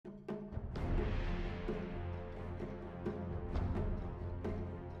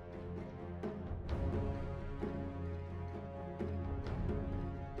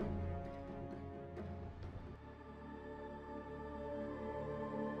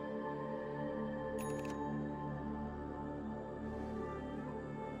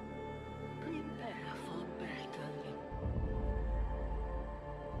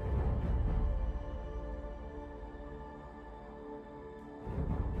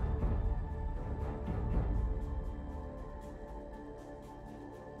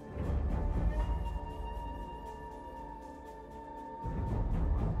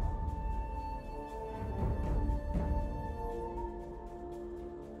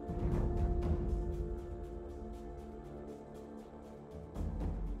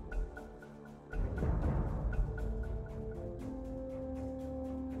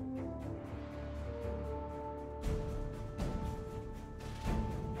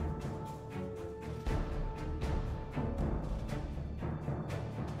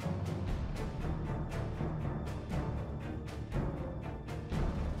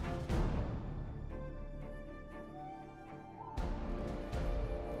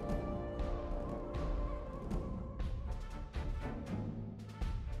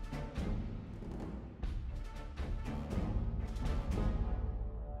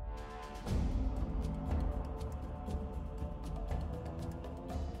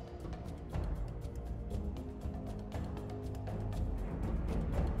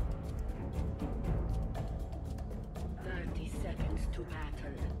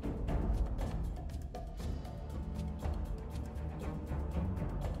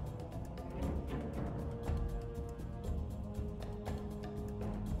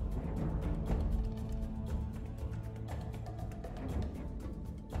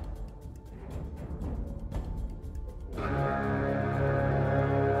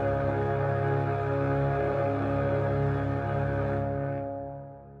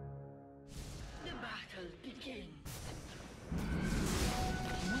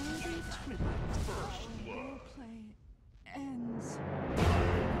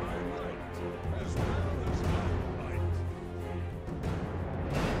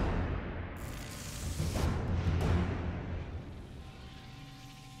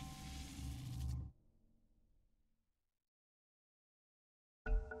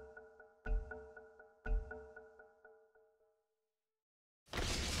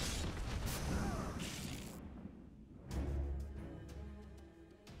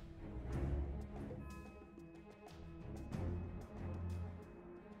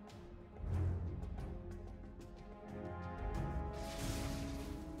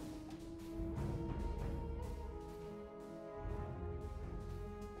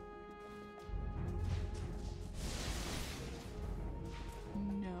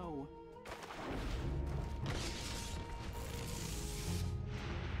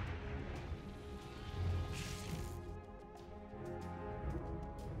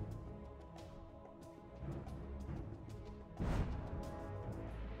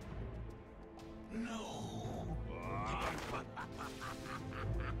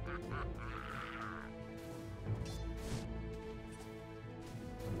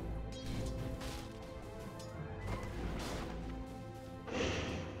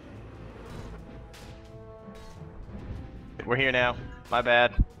we're here now. My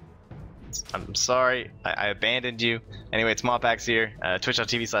bad. I'm sorry. I abandoned you. Anyway, it's Mawpax here.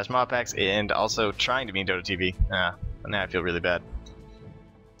 Twitch.tv/Mawpax, and also trying to be in Dota TV. Now I feel really bad.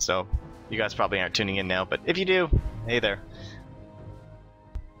 So, you guys probably aren't tuning in now, but if you do, hey there.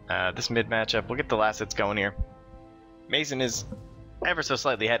 This mid matchup, we'll get the last hits going here. Mason is ever so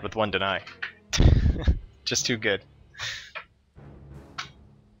slightly ahead with 1 deny. Just too good.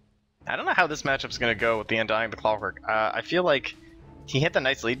 I don't know how this matchup's going to go with the Undying the Clockwork. I feel like he hit the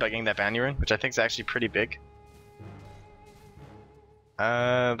nice lead by getting that Banyan Rune, which I think is actually pretty big.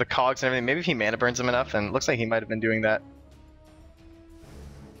 The cogs and everything, maybe if he mana burns him enough, and it looks like he might have been doing that.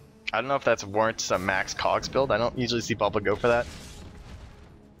 I don't know if that's warrants a max cogs build. I don't usually see Bulba go for that.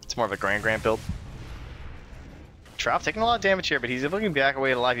 It's more of a grand build. Trout taking a lot of damage here, but he's able to get back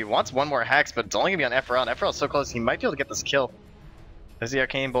away alive. He wants one more hex, but it's only going to be on FRL, and FRL is so close, he might be able to get this kill. There's the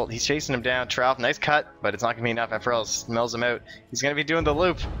Arcane Bolt. He's chasing him down. Trout, nice cut, but it's not going to be enough. FRL smells him out. He's going to be doing the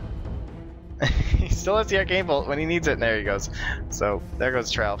loop. He still has the Arcane Bolt when he needs it, and there he goes. So, there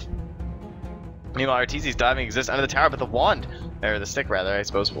goes Trout. Meanwhile, Arteezy's diving exists under the tower, but the wand, or the stick rather, I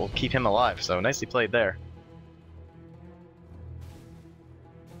suppose, will keep him alive. So, nicely played there.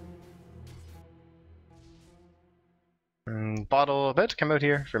 Bottle about to come out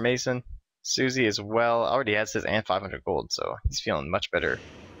here for Mason. Susie as well already has his and 500 gold, so he's feeling much better.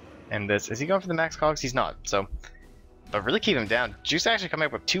 And this, is he going for the max cogs? He's not. So, but really keep him down. Juice actually coming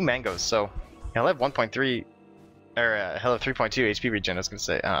up with 2 mangoes, so he'll have 1.3, or he'll have 3.2 HP regen. I was gonna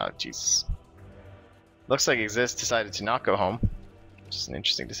say, oh Jesus. Looks like Exist decided to not go home, which is an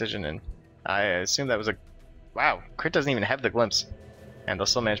interesting decision, and I assume that was a wow. Crit doesn't even have the glimpse, and they'll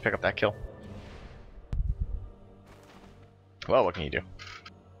still manage to pick up that kill. Well, what can you do?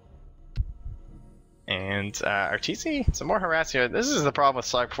 And Arteezy, some more harass here. This is the problem with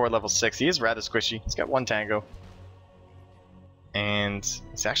Slug before level 6. He is rather squishy. He's got 1 tango. And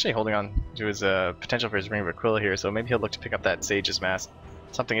he's actually holding on to his potential for his Ring of Aquila here, so maybe he'll look to pick up that Sage's Mask.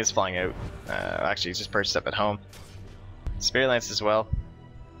 Something is flying out. Actually, he's just purchased up at home. Spirit Lance as well.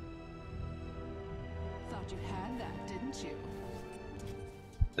 Thought you had that, didn't you?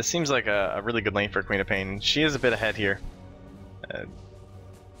 This seems like a really good lane for Queen of Pain. She is a bit ahead here.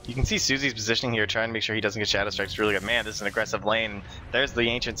 You can see Susie's positioning here, trying to make sure he doesn't get Shadow Strikes really good. Man, this is an aggressive lane. There's the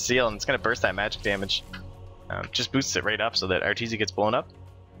Ancient Seal, and it's going to burst that magic damage. Just boosts it right up so that Arteezy gets blown up.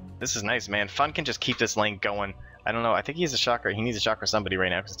 This is nice, man. Fun can just keep this lane going. I don't know, I think he has a chakra. He needs a chakra somebody right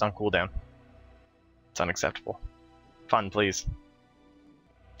now because it's on cooldown. It's unacceptable. Fun, please.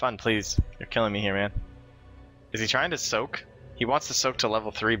 Fun, please. You're killing me here, man. Is he trying to soak? He wants to soak to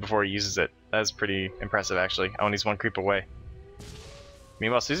level 3 before he uses it. That is pretty impressive, actually. Oh, and he's 1 creep away.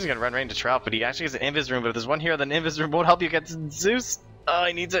 Meanwhile, Susie's gonna run right into Trout, but he actually has an Invis Rune. But if there's one hero, then Invis Rune won't help you against Zeus. Oh,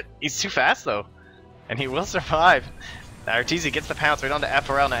 he needs it. He's too fast, though. And he will survive. Arteezy gets the pounce right onto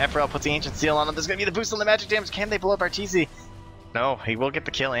FRL. Now FRL puts the Ancient Seal on him. There's gonna be the boost on the magic damage. Can they blow up Arteezy? No, he will get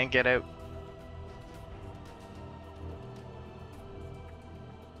the kill and get out.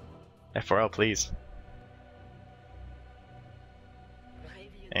 FRL, please.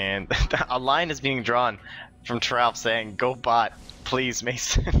 And a line is being drawn from Trout saying, "Go bot, please,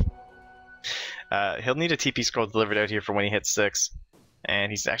 Mason." He'll need a TP scroll delivered out here for when he hits 6.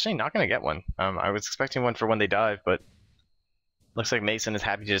 And he's actually not going to get one. I was expecting one for when they dive, but looks like Mason is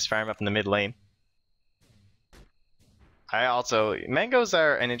happy to just fire him up in the mid lane. Mangoes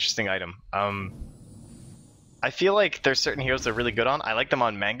are an interesting item. I feel like there's certain heroes they're really good on. I like them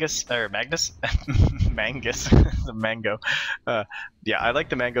on Magnus. Mangus, the mango. Yeah, I like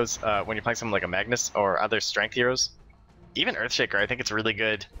the mangoes when you're playing something like a Magnus or other strength heroes. Even Earthshaker, I think it's really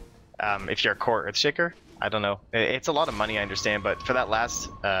good if you're a core Earthshaker. I don't know. It's a lot of money, I understand, but for that last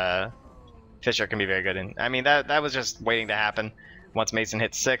Fisher can be very good. And I mean, that was just waiting to happen. Once Mason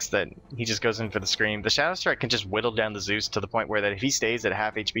hits 6, that he just goes in for the scream. The Shadow Strike can just whittle down the Zeus to the point where that if he stays at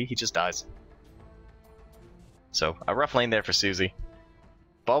half HP, he just dies. So, a rough lane there for Susie.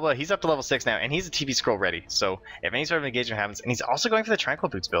 Bulba, he's up to level 6 now, and he's a TP scroll ready. So, if any sort of engagement happens, and he's also going for the Tranquil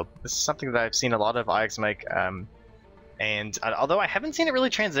Boots build. This is something that I've seen a lot of IX Mike, and although I haven't seen it really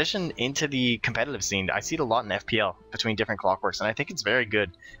transition into the competitive scene, I see it a lot in FPL between different clockworks, and I think it's very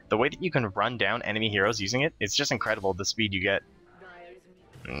good. The way that you can run down enemy heroes using it, it's just incredible the speed you get.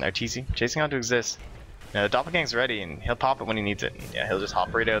 And Arteezy, chasing on to Exist. Now, the Doppelgang's ready, and he'll pop it when he needs it. And yeah, he'll just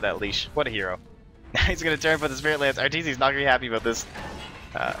hop right out of that leash. What a hero. Now he's going to turn for the Spirit Lance. Arteezy's not going to be happy about this.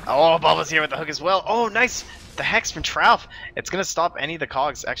 Oh, Bulba's here with the hook as well. Oh, nice! The Hex from Trout. It's going to stop any of the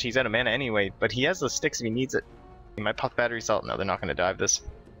cogs. Actually, he's out of mana anyway, but he has the sticks if he needs it. He might pop Battery Salt. No, they're not going to dive this.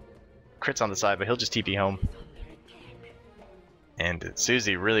 Crit's on the side, but he'll just TP home. And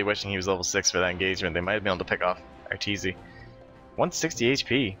Susie really wishing he was level 6 for that engagement. They might have been able to pick off Arteezy. 160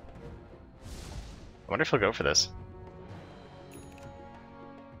 HP. I wonder if he'll go for this.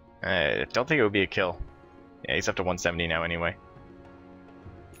 I don't think it would be a kill. Yeah, he's up to 170 now anyway.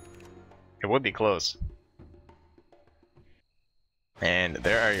 It would be close. And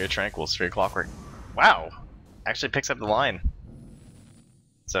there are your Tranquils for your Clockwork. Wow! Actually picks up the line.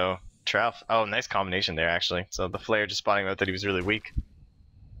 So, Trouf. Oh, nice combination there actually. So the Flare just spotting out that he was really weak.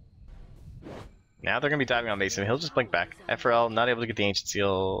 Now they're going to be diving on Mason. He'll just blink back. FRL not able to get the Ancient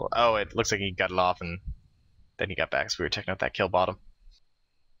Seal. Oh, it looks like he got it off and then he got back. So we were checking out that kill bottom.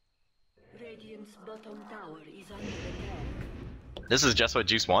 This is just what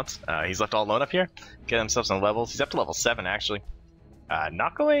Juice wants. He's left all alone up here. Get himself some levels. He's up to level 7 actually.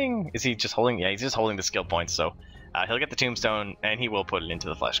 Not going... Is he just holding... Yeah, he's just holding the skill points. So he'll get the Tombstone and he will put it into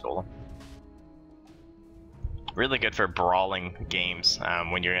the Flesh Golem. Really good for brawling games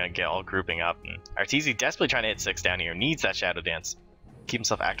when you're going to get all grouping up. And Arteezy desperately trying to hit 6 down here. Needs that Shadow Dance. Keep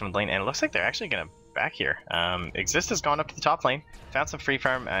himself active in the lane. And it looks like they're actually going to back here. Exist has gone up to the top lane. Found some free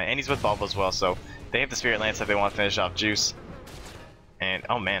farm. And he's with Bulba as well. So they have the Spirit Lance if they want to finish off Juice. And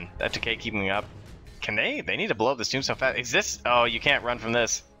oh man, that decay keeping up. Can they? They need to blow up this Tombstone fast. Exist? Oh, you can't run from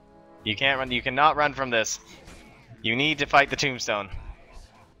this. You can't run. You cannot run from this. You need to fight the Tombstone.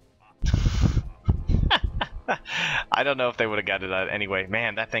 I don't know if they would have got it out anyway.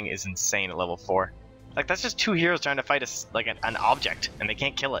 Man, that thing is insane at level 4. Like, that's just 2 heroes trying to fight an object, and they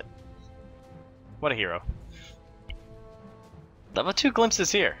can't kill it. What a hero. Level 2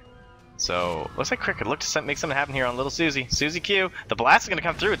 glimpses here. So, looks like Crick could look to make something happen here on little Susie. Susie Q. The blast is going to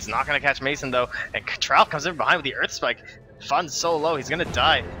come through. It's not going to catch Mason, though. And Trouf comes in behind with the Earth Spike. Fun's so low, he's going to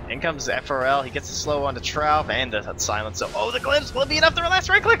die. In comes FRL. He gets the slow onto Trouf and the silence. So, oh, the glimpse will be enough to last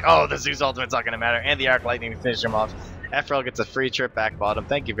right click. Oh, the Zeus ultimate's not going to matter. And the Arc Lightning to finish him off. FRL gets a free trip back bottom.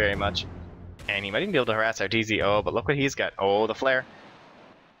 Thank you very much. And he might even be able to harass Arteezy. Oh, but look what he's got. Oh, the flare.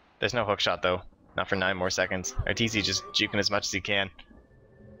 There's no hook shot, though. Not for 9 more seconds. Arteezy just juking as much as he can.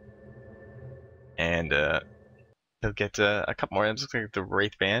 And he'll get a couple more. It looks like the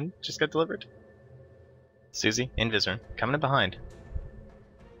Wraith Band just got delivered. Susie, Invisor, coming in behind.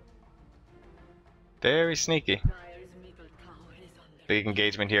 Very sneaky. Big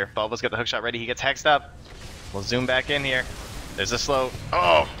engagement here. Bulba's got the hookshot ready. He gets hexed up. We'll zoom back in here. There's a slow.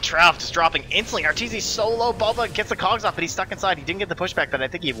 Oh, Trouf just dropping instantly. Arteezy's so low. Bulba gets the cogs off, but he's stuck inside. He didn't get the pushback that I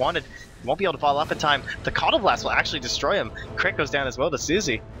think he wanted. He won't be able to follow up in time. The Coddle Blast will actually destroy him. Crick goes down as well to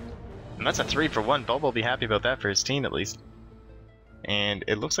Susie. And that's a 3 for 1. Bulba will be happy about that for his team at least. And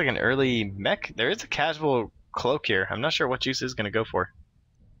it looks like an early mech. There is a casual cloak here. I'm not sure what Juice is going to go for.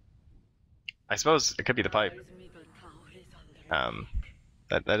 I suppose it could be the pipe.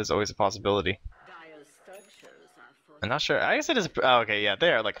 That is always a possibility. I'm not sure. I guess it is. Oh, okay, yeah,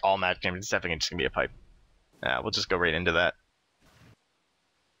 they are like all match games. It's definitely just going to be a pipe. We'll just go right into that.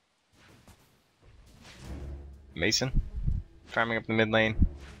 Mason farming up the mid lane.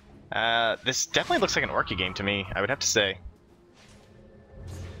 This definitely looks like an Orky game to me, I would have to say.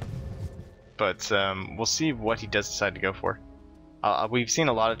 But we'll see what he does decide to go for. We've seen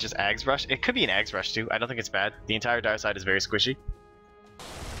a lot of just Ags Rush. It could be an Ags Rush too. I don't think it's bad. The entire Dire side is very squishy.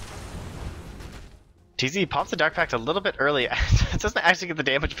 TZ pops the Dark Pact a little bit early. It doesn't actually get the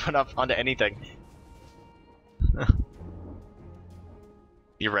damage put up onto anything.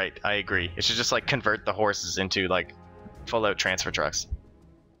 You're right, I agree. It should just like convert the horses into like full out transfer trucks.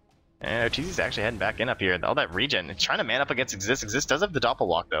 And TZ's actually heading back in up here. All that regen. It's trying to man up against Exist. Exist does have the Doppel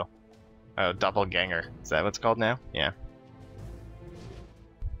Walk though. Oh, Doppelganger. Is that what it's called now? Yeah.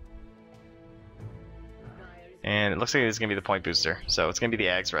 And it looks like it's going to be the point booster. So it's going to be the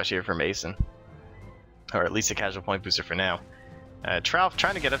Axe Rush here for Mason. Or at least a casual point booster for now. Trouf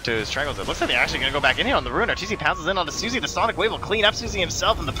trying to get up to his triangles. It looks like they're actually going to go back in here on the rune. Arteezy pounces in onto Susie. The Sonic Wave will clean up Susie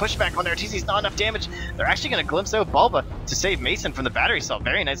himself, and the pushback on Arteezy's not enough damage. They're actually going to glimpse out Bulba to save Mason from the battery cell.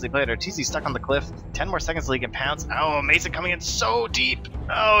 Very nicely played. Arteezy stuck on the cliff. 10 more seconds till he can pounce. Oh, Mason coming in so deep.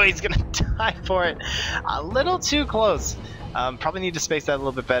 Oh, he's going to die for it. A little too close. Probably need to space that a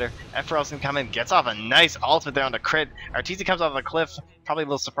little bit better. FRL's gonna come in, gets off a nice ultimate there on the crit. Arteezy comes off the cliff. Probably a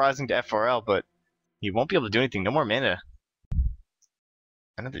little surprising to FRL, but he won't be able to do anything. No more mana.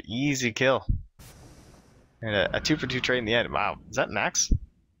 Another easy kill. And a 2 for 2 trade in the end. Wow, is that max?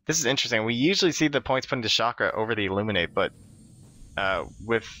 This is interesting. We usually see the points put into Chakra over the Illuminate, but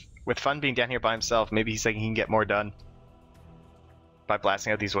with Fun being down here by himself, maybe he's thinking he can get more done by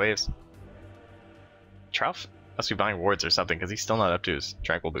blasting out these waves. Trouf must be buying wards or something because he's still not up to his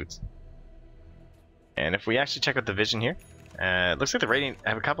Tranquil Boots. And if we actually check out the vision here, it looks like the Radiant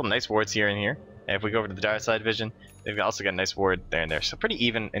have a couple nice wards here and here. And if we go over to the Dire side vision, they've also got a nice ward there and there. So pretty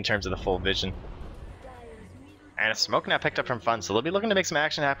even in terms of the full vision. And a smoke now picked up from Fun, so they'll be looking to make some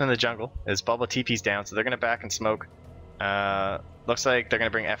action happen in the jungle as Bulba TP's down, so they're going to back and smoke. Looks like they're going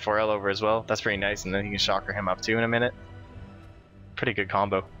to bring F4L over as well. That's pretty nice, and then he can shocker him up too in a minute. Pretty good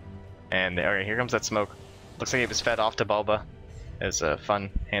combo. And okay, here comes that smoke. Looks like it was fed off to Bulba as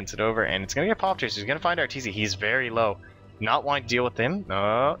Fun hands it over, and it's going to get popped here, so he's going to find Arteezy. He's very low. Not wanting to deal with him.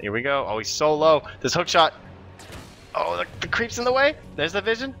 Oh, here we go. Oh, he's so low. This hook shot. Oh, the creep's in the way. There's the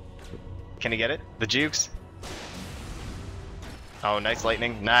vision. Can he get it? The jukes. Oh, nice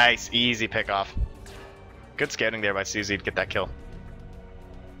lightning. Nice, easy pick off. Good scouting there by Suzy to get that kill.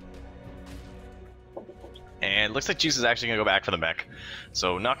 And looks like Juice is actually going to go back for the mech.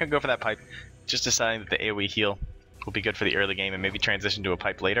 So not going to go for that pipe. Just deciding that the AoE heal will be good for the early game and maybe transition to a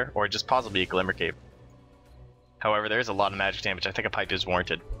pipe later, or just possibly a Glimmer Cape. However, there is a lot of magic damage. I think a pipe is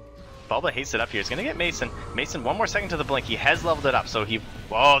warranted. Bulba hates it up here. He's going to get Mason. Mason, one more second to the blink. He has leveled it up, so he...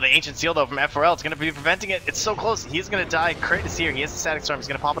 Whoa, the Ancient Seal, though, from F4L. It's going to be preventing it. It's so close. He's going to die. Crit is here. He has the Static Storm. He's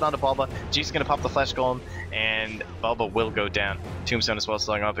going to pop it onto Bulba. Juice is going to pop the Flesh Golem, and Bulba will go down. Tombstone as well,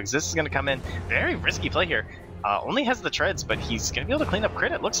 slowing off. Exist is going to come in. Very risky play here. Only has the treads, but he's going to be able to clean up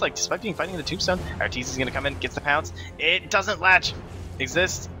crit, it looks like, despite being fighting the Tombstone. Arteezy's going to come in, gets the pounce. It doesn't latch.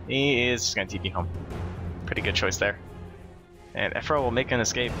 Exist. He is just going to TP home. Pretty good choice there. And FRL will make an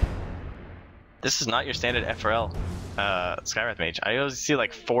escape. This is not your standard FRL Skywrath Mage. I always see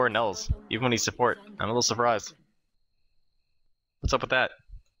like 4 nulls, even when he's support. I'm a little surprised. What's up with that?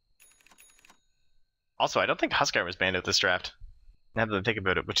 Also, I don't think Huskar was banned at this draft. Now that I think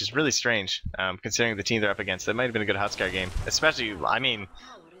about it, which is really strange, considering the team they're up against. That might have been a good Huskar game. Especially, I mean,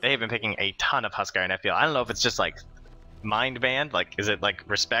 they have been picking a ton of Huskar in FPL. I don't know if it's just like mind banned, like is it like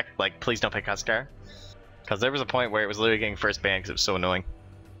respect, like please don't pick Huskar? Because there was a point where it was literally getting first banned because it was so annoying.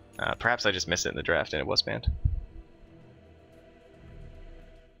 Perhaps I just missed it in the draft and it was banned.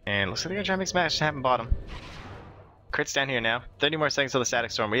 And looks like they're going to try and make some action happen bottom. Crit's down here now. 30 more seconds till the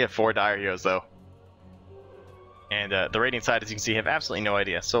Static Storm. We have 4 Dire Heroes though. And the Radiant side, as you can see, have absolutely no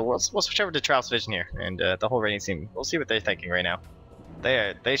idea. So we'll switch over to Trials Vision here. And the whole Radiant team, we'll see what they're thinking right now.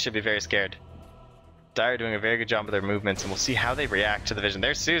 They should be very scared. Dire doing a very good job with their movements, and we'll see how they react to the vision.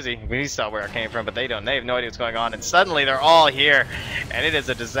 There's Suzy. We saw where it came from, but they don't. They have no idea what's going on, and suddenly they're all here, and it is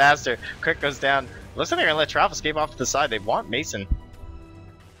a disaster. Crit goes down. Looks like they're gonna let Tralf escape off to the side. They want Mason.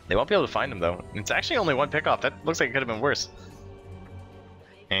 They won't be able to find him though. It's actually only 1 pickoff. That looks like it could have been worse.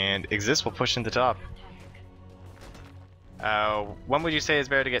 And Exist will push into top. When would you say is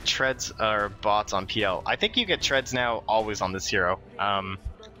better to get treads or bots on PL? I think you get treads now always on this hero.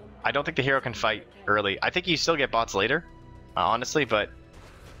 I don't think the hero can fight early. I think you still get bots later, honestly, but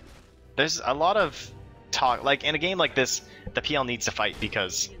there's a lot of talk. Like, in a game like this, the PL needs to fight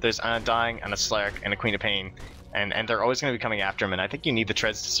because there's an Undying and a Slark and a Queen of Pain, and they're always going to be coming after him, and I think you need the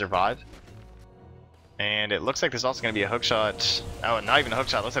treads to survive. And it looks like there's also going to be a hookshot. Oh, not even a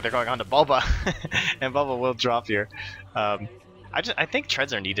hookshot. Looks like they're going on to Bulba, and Bulba will drop here. I think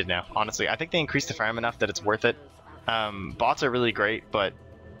treads are needed now, honestly. I think they increased the farm enough that it's worth it. Bots are really great, but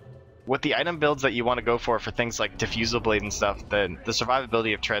with the item builds that you want to go for things like Diffusal Blade and stuff, the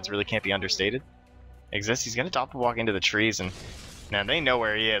survivability of treads really can't be understated. Exist, he's going to doppel walk into the trees, and now they know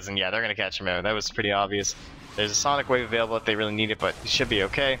where he is, and yeah, they're going to catch him out. That was pretty obvious. There's a Sonic Wave available if they really need it, but he should be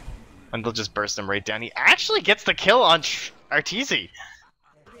okay. And they'll just burst him right down. He actually gets the kill on Arteezy.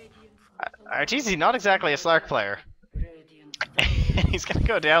 Arteezy, not exactly a Slark player. He's going to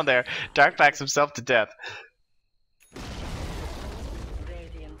go down there, dark packs himself to death.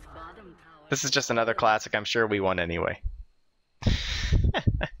 This is just another classic. I'm sure we won anyway.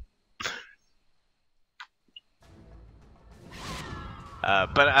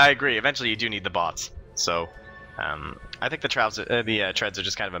 But I agree. Eventually, you do need the bots. So, I think the treads are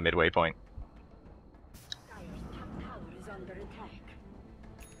just kind of a midway point.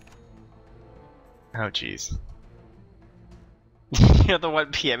 Oh jeez. You're the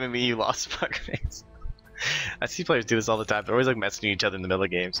one PMing me, you lost fuckface. I see players do this all the time. They're always like messaging each other in the middle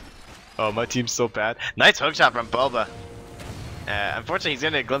of games. Oh, my team's so bad. Nice hookshot from Bulba. Unfortunately, he's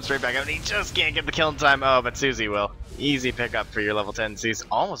gonna glimpse right back up, and he just can't get the kill in time. Oh, but Suzy will. Easy pickup for your level 10. He's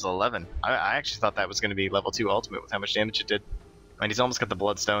almost 11. I actually thought that was gonna be level 2 ultimate with how much damage it did. And he's almost got the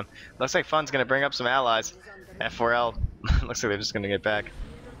Bloodstone. Looks like Fun's gonna bring up some allies. F4L. Looks like they're just gonna get back.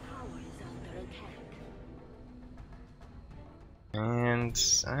 And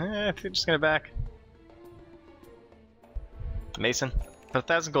I think they're just gonna back. Mason. But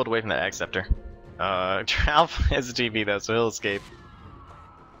 1,000 gold away from that Acceptor. Tralf is a GB though, so he'll escape.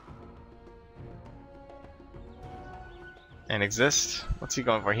 And Exist. What's he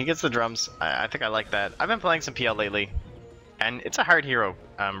going for? He gets the drums. I think I like that. I've been playing some PL lately, and it's a hard hero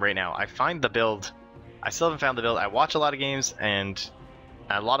right now. I find the build I still haven't found the build. I watch a lot of games, and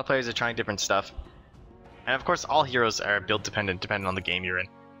a lot of players are trying different stuff. And of course, all heroes are build dependent, depending on the game you're in.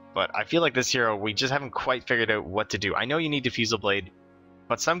 But I feel like this hero, we just haven't quite figured out what to do. I know you need Diffusal Blade,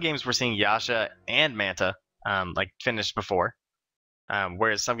 but some games we're seeing Yasha and Manta, like, finished before.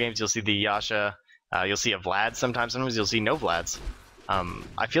 Whereas some games you'll see the Yasha, you'll see a Vlad sometimes you'll see no Vlads.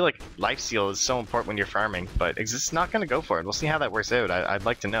 I feel like Life Steal is so important when you're farming, but Exist's not going to go for it. We'll see how that works out. I'd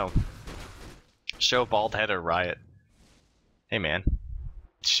like to know. Show Bald Head or Riot. Hey man.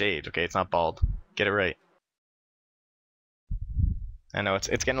 It's shaved, okay? It's not bald. Get it right. I know, it's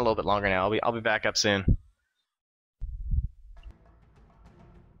getting a little bit longer now. I'll be back up soon.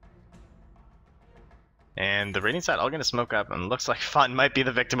 And the Radiant side all gonna smoke up, and looks like Fun might be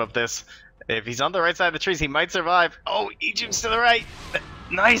the victim of this. If he's on the right side of the trees, he might survive. Oh, he jumps to the right.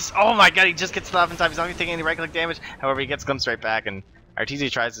 Nice. Oh my god, he just gets off in time. He's not even taking any right-click damage. However, he gets glimpsed right back, and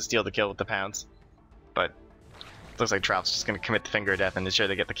Arteezy tries to steal the kill with the pounds. But looks like Trout's just gonna commit the finger of death and ensure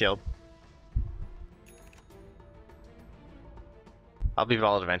they get the kill. I'll be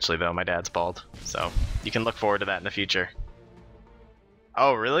bald eventually, though. My dad's bald, so you can look forward to that in the future.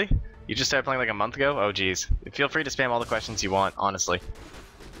 Oh, really? You just started playing like a month ago? Oh, geez. Feel free to spam all the questions you want, honestly.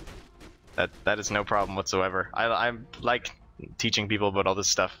 That is no problem whatsoever. I like teaching people about all this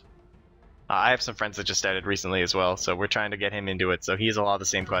stuff. I have some friends that just started recently as well, so we're trying to get him into it, so he has a lot of the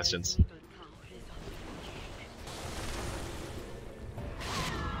same questions.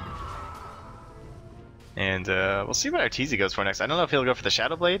 And we'll see what Arteezy goes for next. I don't know if he'll go for the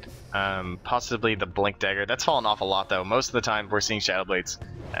Shadow Blade, possibly the Blink Dagger. That's fallen off a lot though. Most of the time we're seeing Shadow Blades.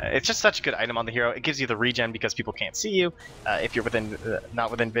 It's just such a good item on the hero. It gives you the regen because people can't see you if you're within,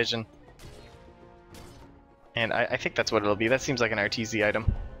 not within vision. And I think that's what it'll be. That seems like an Arteezy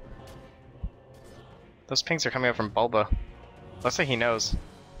item. Those pings are coming out from Bulba. Looks like he knows.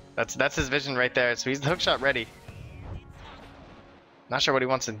 That's his vision right there. So he's the hookshot ready. Not sure what he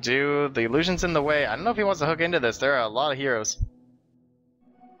wants to do. The illusion's in the way. I don't know if he wants to hook into this. There are a lot of heroes.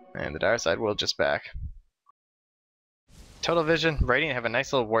 And the Dire Side World just back. Total Vision. Radiant have a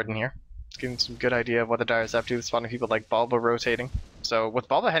nice little ward in here. It's giving some good idea of what the Dire is up to. Spawning people like Bulba rotating. So with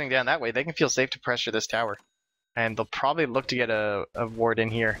Bulba heading down that way, they can feel safe to pressure this tower. And they'll probably look to get a ward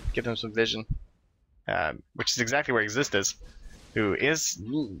in here. Give them some vision. Which is exactly where Exist is. Who is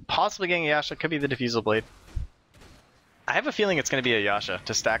possibly getting Yasha. Could be the Diffusal Blade. I have a feeling it's going to be a Yasha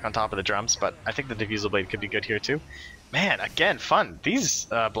to stack on top of the drums, but I think the Diffusal Blade could be good here too. Man, again, Fun. These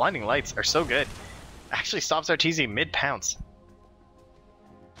blinding lights are so good. Actually stops Arteezy mid-pounce.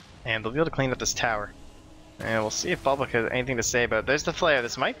 And they'll be able to clean up this tower. And we'll see if Bulba has anything to say about it. There's the flare.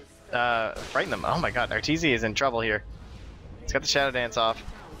 This might frighten them. Oh my god, Arteezy is in trouble here. He's got the Shadow Dance off.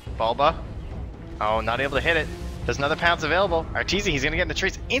 Bulba. Oh, not able to hit it. There's another pounce available. Arteezy, he's going to get in the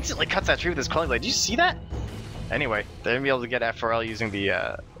trees. Instantly cuts that tree with his Quelling Blade. Did you see that? Anyway, they're going to be able to get FRL using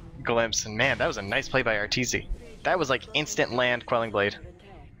the glimpse. And man, that was a nice play by Arteezy. That was like instant land Quelling Blade.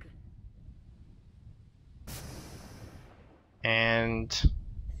 And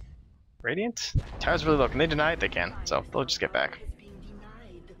Radiant? Tower's really low. Can they deny it? They can. So they'll just get back.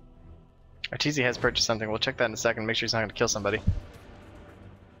 Arteezy has purchased something. We'll check that in a second. Make sure he's not going to kill somebody.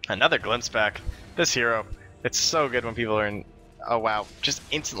 Another glimpse back. This hero. It's so good when people are in... Oh wow. Just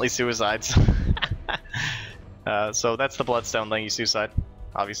instantly suicides. So that's the Bloodstone letting you suicide,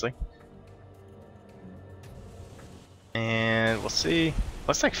 obviously. And we'll see.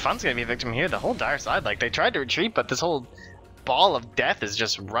 Looks like Fun's gonna be a victim here. The whole Dire side, like, they tried to retreat, but this whole ball of death is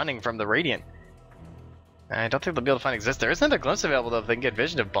just running from the Radiant. I don't think they'll be able to find Exist. There isn't another glimpse available though if they can get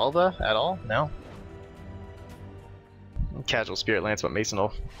vision of Bulba at all. No. Casual Spirit Lance, but Mason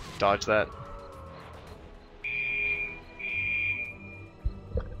will dodge that.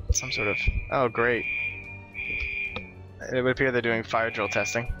 Some sort of... Oh, great. It would appear they're doing fire drill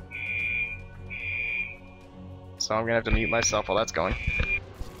testing. So I'm gonna have to mute myself while that's going.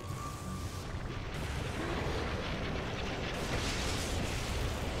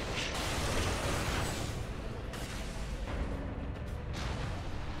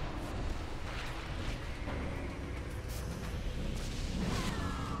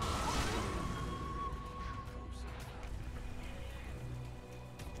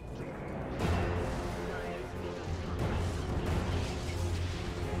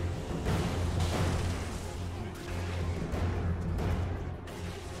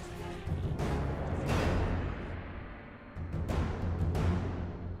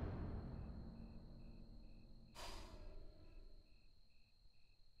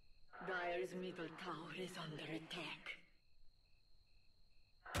 Dire's middle tower is under attack.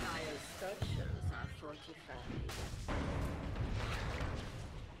 Dire's structures are fortified.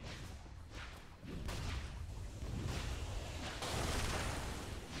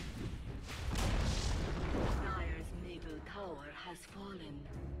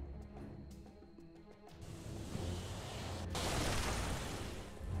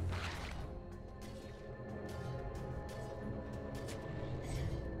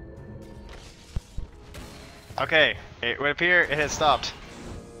 Okay, it would appear it has stopped.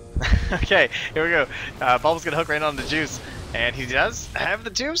 Okay, here we go. Bulba's gonna hook right on the juice. And he does have the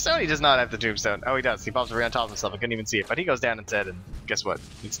tombstone? He does not have the tombstone. Oh, he does. He pops right on top of himself. I couldn't even see it. But he goes down instead, and guess what?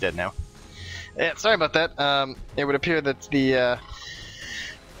 He's dead now. Yeah, sorry about that. It would appear that the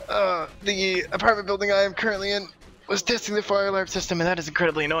apartment building I am currently in was testing the fire alarm system, and that is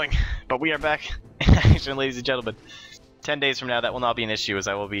incredibly annoying. But we are back. Action, ladies and gentlemen. 10 days from now, that will not be an issue, as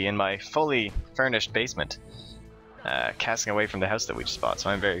I will be in my fully furnished basement, casting away from the house that we just bought. So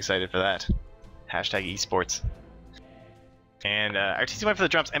I'm very excited for that. Hashtag esports. And Arteezy went for the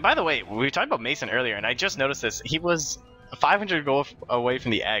drums. And by the way, we were talking about Mason earlier, and I just noticed this. He was 500 gold away from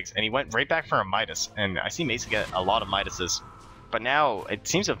the eggs, and he went right back for a Midas. And I see Mason get a lot of Midases. But now, it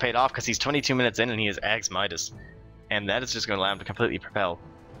seems to have paid off, because he's 22 minutes in, and he has eggs Midas. And that is just going to allow him to completely propel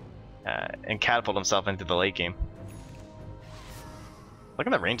and catapult himself into the late game. Look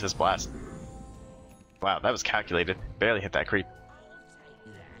at the range of this blast. Wow, that was calculated. Barely hit that creep.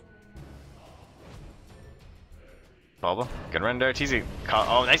 Bulba, good run there. Arteezy.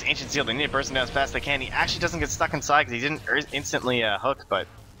 Oh, nice ancient seal. They need to burst him down as fast as they can. He actually doesn't get stuck inside because he didn't instantly hook, but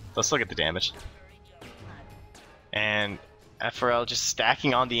they'll still get the damage. And FRL just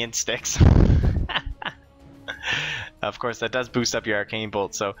stacking on the sticks. Of course, that does boost up your arcane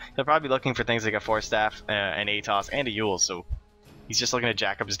bolt, so he'll probably be looking for things like a Force Staff, an Atos, and a Yule, so he's just looking to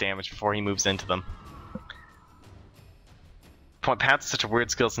jack up his damage before he moves into them. Point Pounce is such a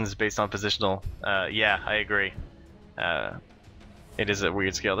weird skill since it's based on positional. Yeah, I agree. It is a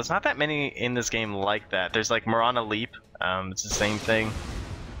weird skill. There's not that many in this game like that. There's like Marana Leap. It's the same thing.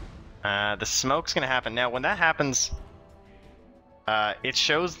 The smoke's gonna happen now. When that happens, it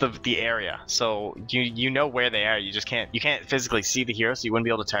shows the area, so you know where they are. You can't physically see the hero, so you wouldn't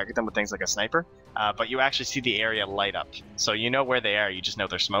be able to target them with things like a sniper. But you actually see the area light up, so you know where they are. You just know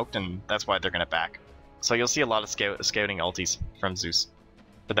they're smoked, and that's why they're gonna back. So you'll see a lot of scouting ultis from Zeus.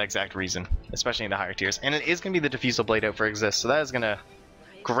 For that exact reason, especially in the higher tiers. And it is going to be the Diffusal Blade out for Exist, so that is going to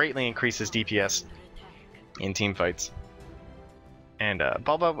greatly increase his DPS in team fights. And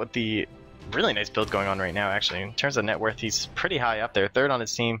Bulba with the really nice build going on right now, actually. In terms of net worth, he's pretty high up there. 3rd on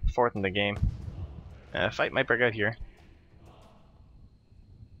his team, 4th in the game. Fight might break out here.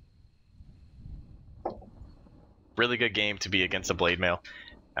 Really good game to be against a Blade Mail.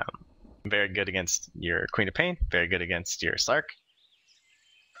 Very good against your Queen of Pain, very good against your Slark.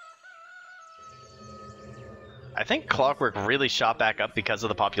 I think Clockwork really shot back up because of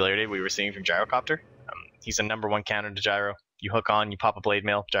the popularity we were seeing from Gyrocopter. He's a #1 counter to Gyro. You hook on, you pop a Blade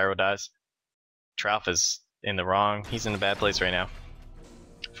Mail, Gyro dies. Tralf is in the wrong. He's in a bad place right now.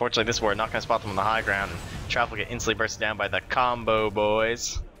 Fortunately, this ward not going to spot them on the high ground, and Tralf will get instantly bursted down by the combo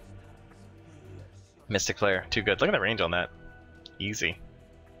boys. Mystic Flare, too good. Look at the range on that. Easy.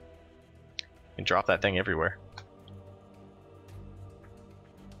 You can drop that thing everywhere.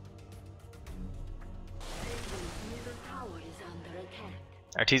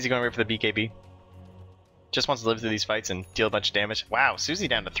 Arteezy going right for the BKB. Just wants to live through these fights and deal a bunch of damage. Wow, Susie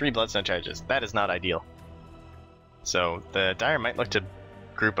down to 3 Bloodstone charges. That is not ideal. So the Dire might look to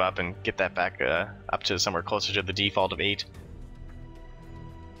group up and get that back up to somewhere closer to the default of 8.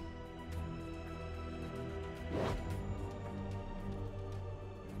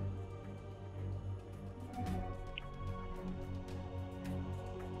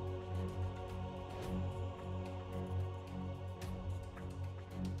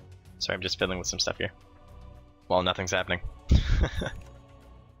 Sorry, I'm just fiddling with some stuff here. Well, nothing's happening.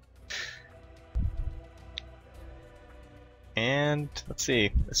 And let's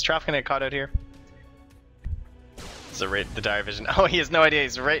see, is Tralf gonna get caught out here? This is the Dire Vision. Oh, he has no idea.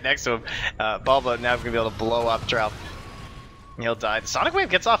 He's right next to him. Bulba now gonna be able to blow up Tralf. He'll die. The Sonic Wave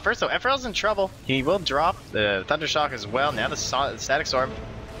gets off first, though. FRL's in trouble. He will drop the Thunder Shock as well. Now the Static Storm.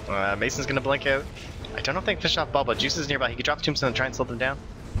 Mason's gonna blink out. I don't think fishing off Bulba. Juice is nearby. He could drop the Tombstone and try and slow them down.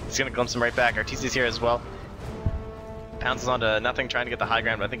 He's gonna glimpse him right back. Arteezy's here as well. Pounces onto nothing, trying to get the high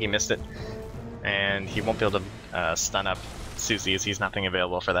ground, but I think he missed it. And he won't be able to stun up Susie, as he's nothing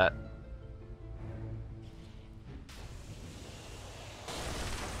available for that.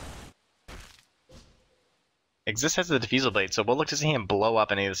 Exist has the Diffusal Blade, so we'll look to see him blow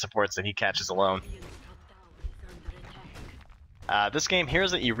up any of the supports that he catches alone. This game,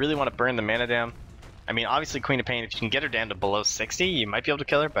 heroes that you really want to burn the mana down. I mean, obviously Queen of Pain, if you can get her down to below 60, you might be able to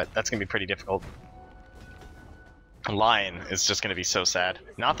kill her, but that's going to be pretty difficult. Lion is just going to be so sad.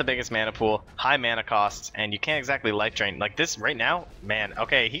 Not the biggest mana pool, high mana costs, and you can't exactly life drain. Like this right now, man,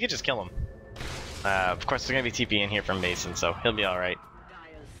 okay, he could just kill him. Of course, there's going to be TP in here from Mason, so he'll be alright.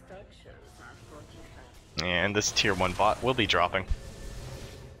 And this tier 1 bot will be dropping.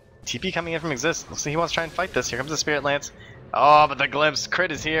 TP coming in from Exist. Looks like he wants to try and fight this. Here comes the Spirit Lance. Oh, but the glimpse.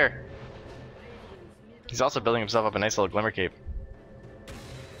 Crit is here. He's also building himself up a nice little Glimmer Cape.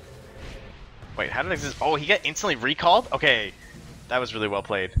 Wait, how did Exist... Oh, he got instantly recalled? Okay, that was really well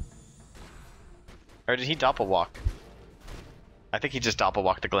played. Or did he doppelwalk? I think he just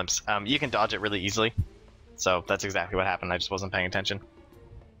doppelwalked the glimpse. You can dodge it really easily. So that's exactly what happened. I just wasn't paying attention.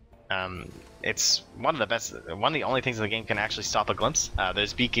 It's one of the best, one of the only things in the game can actually stop a glimpse.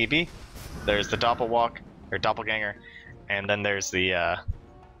 There's BKB, there's the doppelwalk, or doppelganger, and then there's the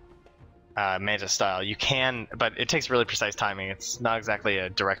Manta style. You can, but it takes really precise timing. It's not exactly a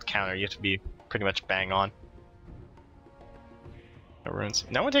direct counter. You have to be pretty much bang on. No runes.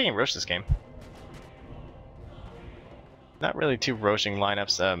 No one taking Roche this game. Not really two Roshing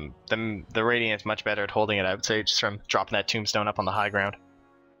lineups. The Radiant's much better at holding it, I would say, just from dropping that tombstone up on the high ground.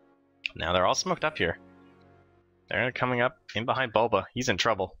 Now they're all smoked up here. They're coming up in behind Bulba. He's in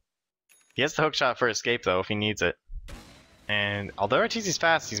trouble. He has the hookshot for escape though if he needs it. And although Arteezy's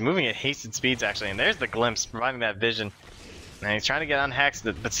fast, he's moving at hasted speeds actually. And there's the glimpse providing that vision. And he's trying to get unhexed,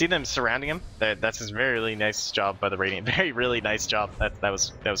 but see them surrounding him. That's his very really nice job by the Radiant. Very really nice job. That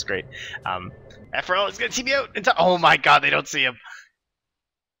was great. FRL is gonna TP out. Oh my god, they don't see him.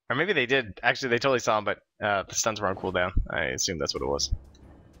 Or maybe they did. Actually, they totally saw him, but the stuns were on cooldown. I assume that's what it was.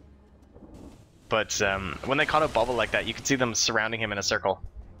 But when they caught a bubble like that, you could see them surrounding him in a circle,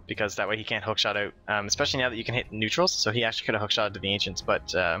 because that way he can't hookshot out. Especially now that you can hit neutrals, so he actually could have hookshotted to the Ancients,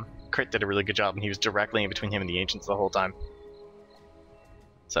 but Crit did a really good job, and he was directly in between him and the Ancients the whole time.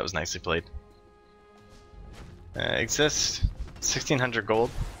 So that was nicely played. Exist, 1600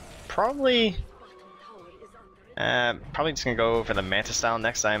 gold. Probably just gonna go for the Manta style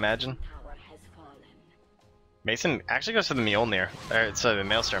next, I imagine. Mason actually goes for the Mjolnir, or sorry, the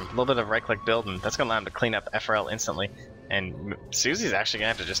Maelstrom. A little bit of right-click build, and that's gonna allow him to clean up FRL instantly. And Susie's actually gonna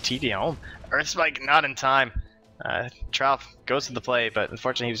have to just TP home. Earth Spike not in time. Trout goes to the play, but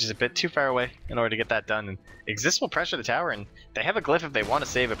unfortunately he was just a bit too far away in order to get that done. And Exist will pressure the tower, and they have a glyph if they want to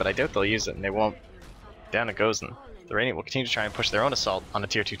save it, but I doubt they'll use it, and they won't. Down it goes, and the Radiant will continue to try and push their own assault on a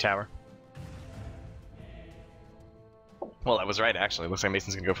tier 2 tower. Well, that was right, actually. Looks like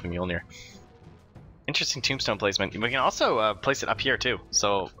Mason's gonna go for the Mjolnir. Interesting tombstone placement. We can also place it up here too.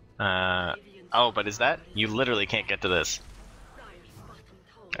 So, oh, but is that? You literally can't get to this.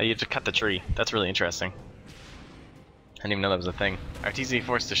 You have to cut the tree. That's really interesting. I didn't even know that was a thing. Arteezy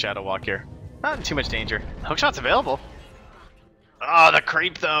forced to shadow walk here. Not in too much danger. Hookshot's available. Oh, the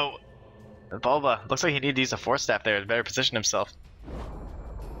creep though. The Bulba. Looks like he needed to use a force staff there to better position himself.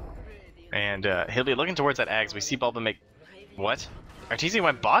 And he'll be looking towards that Ags. We see Bulba make... What? Arteezy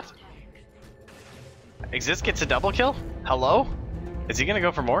went bot? Exist gets a double kill? Hello? Is he gonna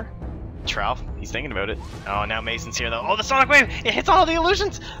go for more? Trout, he's thinking about it. Oh, now Mason's here though. Oh, the Sonic Wave! It hits all the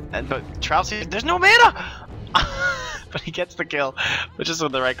illusions! But Trout's here. There's no mana! But he gets the kill, but just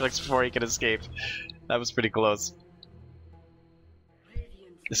with the right clicks before he can escape. That was pretty close.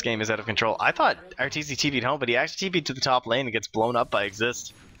 This game is out of control. I thought Arteezy TP'd home, but he actually TP'd to the top lane and gets blown up by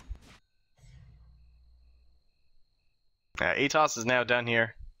Exist. Atos is now done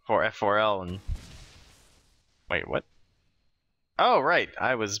here for F4L and... Wait, what? Oh, right.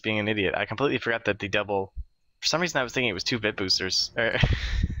 I was being an idiot. I completely forgot that the double... For some reason I was thinking it was 2 bit boosters.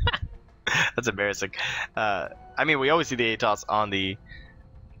 That's embarrassing. I mean, we always see the Atos on the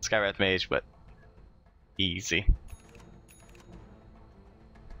Skywrath Mage, but... Easy.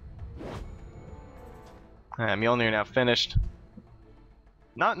 Mjolnir now finished.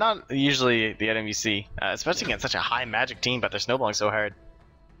 Not usually the item you see, especially against such a high magic team, but they're snowballing so hard.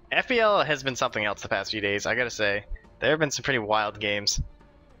 FPL has been something else the past few days, I gotta say. There have been some pretty wild games.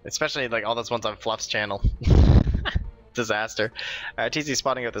 Especially like all those ones on Fluff's channel. Disaster. TC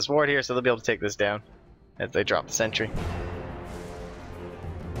spotting out this ward here, so they'll be able to take this down as they drop the sentry.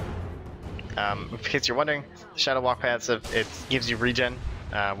 In case you're wondering, the Shadow Walk passive, it gives you regen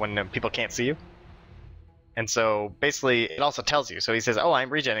when people can't see you. And so basically it also tells you, so he says, oh, I'm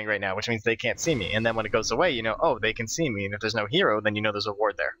regenning right now, which means they can't see me. And then when it goes away, you know, oh, they can see me. And if there's no hero, then you know there's a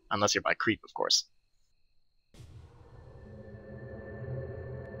ward there. Unless you're by creep, of course.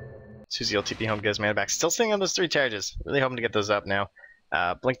 Susie will TP home, get his mana back. Still sitting on those 3 charges. Really hoping to get those up now.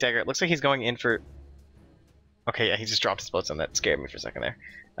 Blink Dagger, it looks like he's going in for... Okay, yeah, he just dropped his Bloodstone. That scared me for a second there.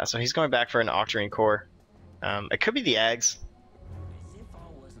 So he's going back for an Octarine Core. It could be the Ags.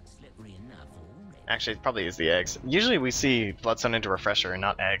 Actually, it probably is the eggs. Usually we see Bloodstone into Refresher and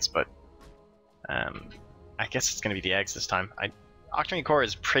not eggs, but I guess it's going to be the eggs this time. Octarine Core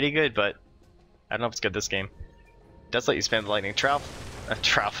is pretty good, but I don't know if it's good this game. It does let you spam the Lightning Trap. A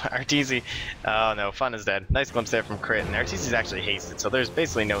drop. Arteezy. Oh no, Fun is dead. Nice glimpse there from Crit, and Arteezy's actually hasted, so there's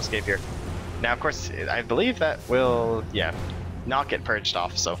basically no escape here. Now, of course, I believe that will, yeah, not get purged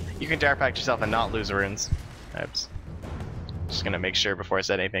off, so you can Dart Pact yourself and not lose runes. Oops. Just gonna make sure before I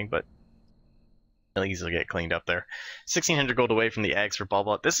said anything, but it'll easily get cleaned up there. 1600 gold away from the eggs for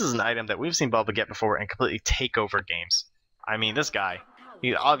Bulba. This is an item that we've seen Bulba get before and completely take over games. I mean, this guy,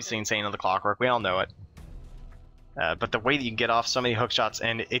 he's obviously insane on the clockwork, we all know it. But the way that you can get off so many hook shots,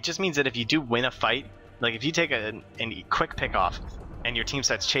 and it just means that if you do win a fight, like if you take a quick pick off, and your team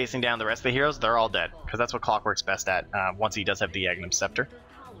starts chasing down the rest of the heroes, they're all dead, because that's what Clockwork's best at, once he does have the Agnum Scepter.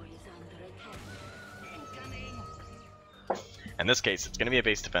 In this case, it's going to be a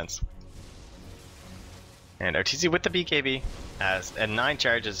base defense. And Arteezy with the BKB, and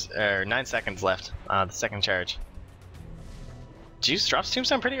 9 seconds left, the second charge. Juice drops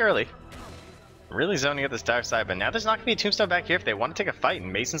Tombstone pretty early. Really zoning at this dark side, but now there's not going to be a Tombstone back here if they want to take a fight,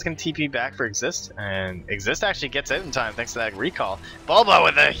 and Mason's going to TP back for Exist, and Exist actually gets out in time thanks to that recall. Bulba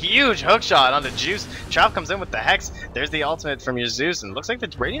with a huge hookshot onto Juice. Trap comes in with the Hex. There's the ultimate from your Zeus, and looks like the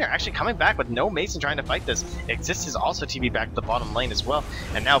Radiant are actually coming back with no Mason trying to fight this. Exist is also TP back to the bottom lane as well,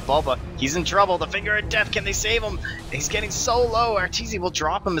 and now Bulba, he's in trouble. The Finger of Death, can they save him? He's getting so low. Arteezy will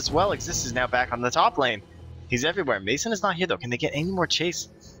drop him as well. Exist is now back on the top lane. He's everywhere. Mason is not here though. Can they get any more chase?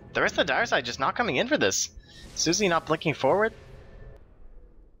 The rest of the dire side just not coming in for this. Susie not blinking forward.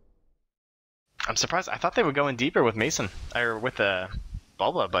 I'm surprised. I thought they would go in deeper with Mason, or with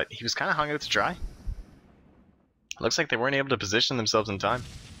Bulba, but he was kind of hung out to dry. Looks like they weren't able to position themselves in time,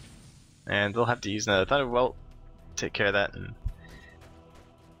 and they'll have to use another Thunderbolt. Take care of that.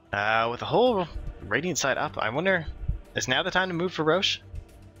 And with the whole Radiant side up, I wonder, is now the time to move for Roche?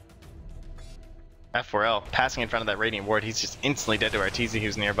 F4L passing in front of that Radiant Ward, he's just instantly dead to Arteezy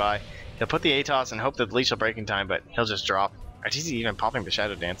who's nearby. He'll put the ATOS and hope that the leash will break in time, but he'll just drop. Arteezy even popping the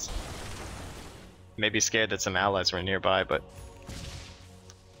Shadow Dance. Maybe scared that some allies were nearby, but...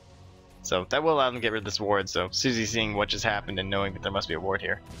 So that will allow them to get rid of this ward, so Susie seeing what just happened and knowing that there must be a ward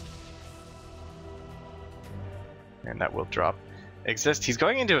here. And that will drop. Exist, he's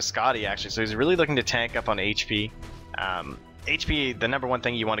going into a Scotty actually, so he's really looking to tank up on HP. HP, the number one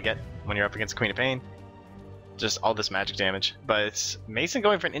thing you want to get when you're up against Queen of Pain. Just all this magic damage. But it's Mason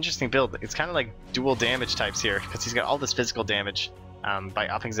going for an interesting build. It's kind of like dual damage types here, because he's got all this physical damage by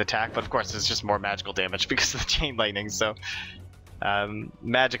upping his attack, but of course it's just more magical damage because of the chain lightning, so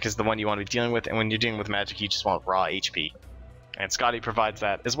magic is the one you want to be dealing with, and when you're dealing with magic you just want raw HP. And Scotty provides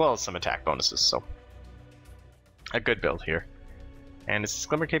that, as well as some attack bonuses, so a good build here. And is this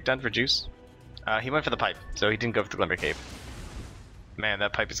Glimmer Cape done for Juice? He went for the pipe, so he didn't go for the Glimmer Cape. Man,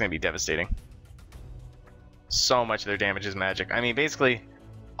 that pipe is going to be devastating. So much of their damage is magic. I mean, basically,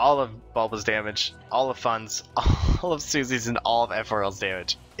 all of Bulba's damage, all of Fun's, all of Susie's, and all of FRL's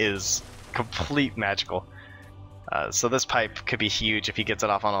damage is complete magical. So this pipe could be huge if he gets it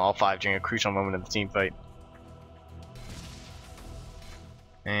off on all 5 during a crucial moment of the team fight.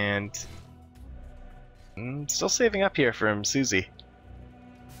 And... still saving up here from Susie.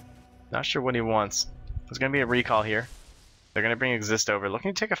 Not sure what he wants. There's going to be a recall here. They're going to bring Exist over,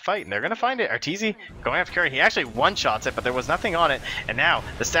 looking to take a fight, and they're going to find it. Arteezy going after Curry. He actually one-shots it, but there was nothing on it. And now,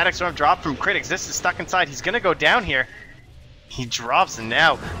 the Static Storm drop from Crit. Exist is stuck inside. He's going to go down here. He drops, and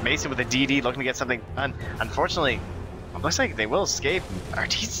now Mason with a DD looking to get something done. Unfortunately, it looks like they will escape.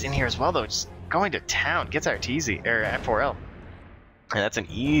 Arteezy's in here as well, though, just going to town. Gets Arteezy, or F4L. And that's an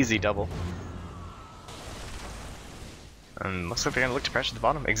easy double. And looks like they're going to look to pressure the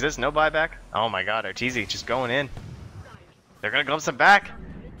bottom. Exist, no buyback. Oh my god, Arteezy just going in. They're going to glimpse him back.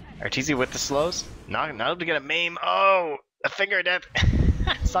 Arteezy with the slows. Not able to get a maim. Oh, a Finger of Death.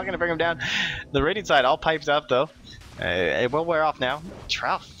 It's not going to bring him down. The Radiant side all piped up, though. It will wear off now.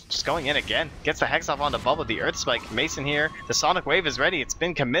 Trout just going in again. Gets the Hex off onto Bulba. The Earth Spike. Mason here. The Sonic Wave is ready. It's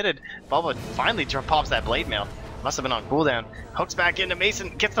been committed. Bulba finally pops that Blade Mail. Must have been on cooldown. Hooks back into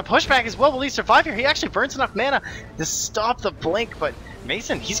Mason. Gets the pushback as well. Will he survive here? He actually burns enough mana to stop the blink, but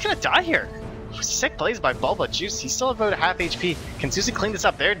Mason, he's going to die here. Sick plays by Bulba. Juice, he's still about half HP. Can Susie clean this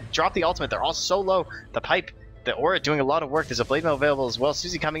up? There, drop the ultimate. They're all so low. The pipe, the aura doing a lot of work. There's a Blade Mail available as well.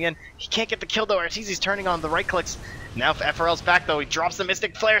 Susie coming in. He can't get the kill though. Arteezy's turning on the right clicks. Now FRL's back though. He drops the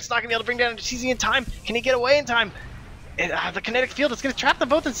Mystic Flare. It's not going to be able to bring down Arteezy in time. Can he get away in time? The kinetic field is going to trap them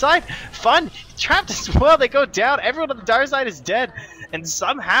both inside. Fun, trapped as well. They go down. Everyone on the dark side is dead. And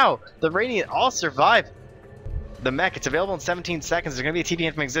somehow, the Radiant all survive. The mech, it's available in 17 seconds. There's going to be a TP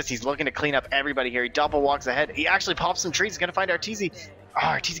in from Exist. He's looking to clean up everybody here. He double walks ahead. He actually pops some trees. He's going to find Arteezy. Oh,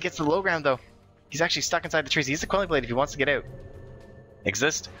 Arteezy gets the low ground, though. He's actually stuck inside the trees. He has the Quelling Blade if he wants to get out.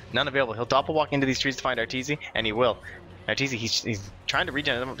 Exist, none available. He'll doppel walk into these trees to find Arteezy, and he will. Arteezy, he's trying to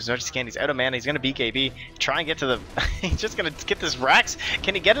regen as much as he can. He's out of mana. He's going to BKB. Try and get to the... he's just going to get this Rax.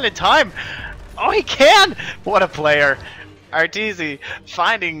 Can he get it in time? Oh, he can! What a player. Arteezy,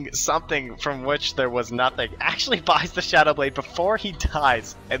 finding something from which there was nothing, actually buys the Shadow Blade before he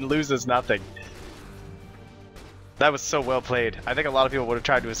dies and loses nothing. That was so well played. I think a lot of people would have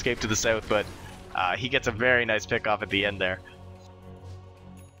tried to escape to the south, but he gets a very nice pick off at the end there.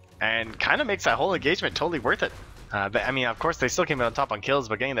 And kind of makes that whole engagement totally worth it. But, I mean, of course, they still came out on top on kills,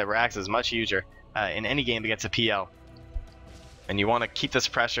 but getting that Rax is much huger in any game against a PL. And you want to keep this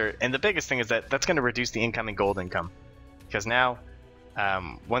pressure. And the biggest thing is that that's going to reduce the incoming gold income. Because now,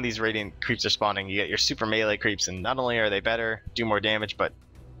 when these Radiant creeps are spawning, you get your super melee creeps, and not only are they better, do more damage, but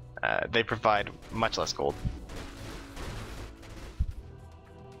they provide much less gold.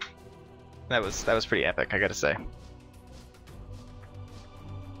 That was pretty epic, I gotta say.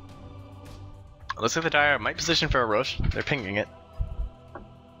 Looks like the Dire might position for a rush. They're pinging it.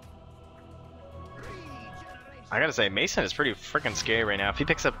 I gotta say, Mason is pretty freaking scary right now. If he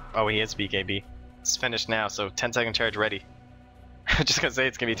picks up... Oh, he is BKB. It's finished now, so 10-second charge ready. I'm just gonna say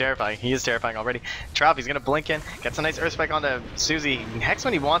it's gonna be terrifying. He is terrifying already. Trop, he's gonna blink in, gets a nice Earth Spike onto Susie. He can hex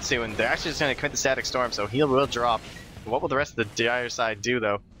when he wants to, and they're actually just gonna commit the Static Storm, so he will drop. What will the rest of the Dire side do,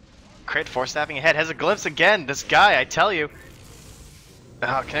 though? Crit, force staffing ahead, has a glimpse again. This guy, I tell you.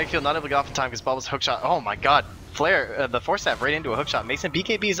 Kinetic Field not able to get off in time because Bulba's hookshot. Oh my god. Flare, the force staff right into a hookshot. Mason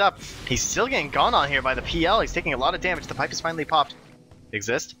BKB's up. He's still getting gone on here by the PL. He's taking a lot of damage. The pipe is finally popped.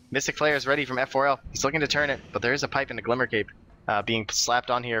 Exist. Mystic Flare is ready from F4L. He's looking to turn it, but there is a pipe and a Glimmer Cape being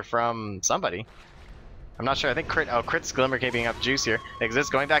slapped on here from somebody. I'm not sure. I think Crit's Glimmer Caping up Juice here.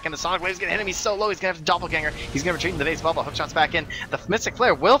 Exist going back into Sonic Wave's gonna hit him. He's so low. He's gonna have to doppelganger. He's gonna retreat in the base. Bulba hookshot's back in. The Mystic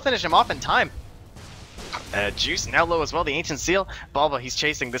Flare will finish him off in time. Juice now low as well. The Ancient Seal. Bulba, he's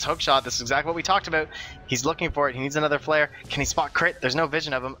chasing this hookshot. This is exactly what we talked about. He's looking for it. He needs another flare. Can he spot Crit? There's no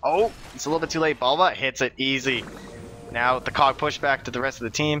vision of him. Oh, it's a little bit too late. Bulba hits it easy. Now the cog push back to the rest of the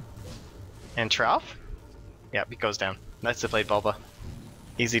team. And Trough? Yep, he goes down. Nicely played, Bulba.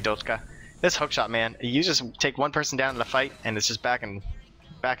 Easy Dotka. This hookshot, man, you just take one person down in a fight, and it's just back in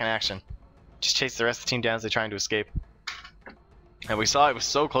action. Just chase the rest of the team down as they're trying to escape. And we saw it was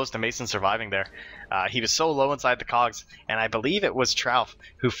so close to Mason surviving there. He was so low inside the cogs, and I believe it was Trough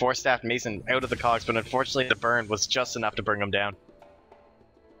who force-staffed Mason out of the cogs, but unfortunately the burn was just enough to bring him down.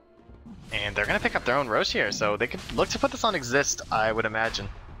 And they're going to pick up their own Roche here, so they could look to put this on Exist, I would imagine.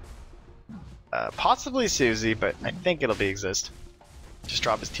 Possibly Susie, but I think it'll be Exist. Just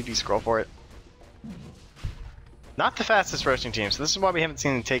drop his TP scroll for it. Not the fastest roaching team, so this is why we haven't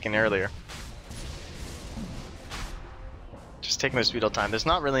seen him taken earlier. Just taking their sweet old time. There's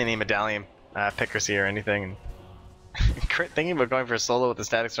not really any medallion pickers here or anything. Crit thinking about going for a solo with the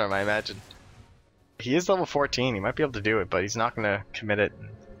Static Storm, I imagine. He is level 14, he might be able to do it, but he's not going to commit it.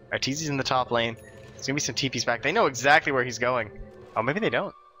 Arteezy's in the top lane. There's going to be some TPs back. They know exactly where he's going. Oh, maybe they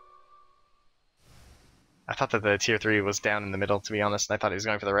don't. I thought that the tier 3 was down in the middle, to be honest, and I thought he was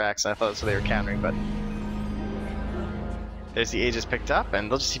going for the Rax, and I thought that's what they were countering, but... There's the Aegis picked up,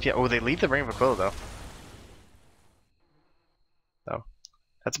 and they'll just TP... Oh, they leave the Ring of Aquila, though. So,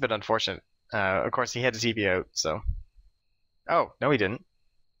 that's a bit unfortunate. Of course, he had to TP out, so... Oh, no he didn't.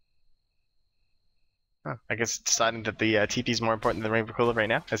 Huh. I guess deciding that the TP is more important than the Ring of Aquila right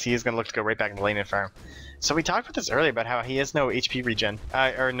now, as he is going to look to go right back in the lane and farm. So we talked about this earlier about how he has no HP regen,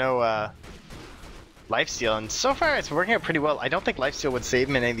 or no lifesteal, and so far it's working out pretty well. I don't think lifesteal would save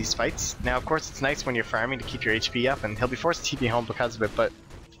him in any of these fights. Now, of course, it's nice when you're farming to keep your HP up, and he'll be forced to TP home because of it, but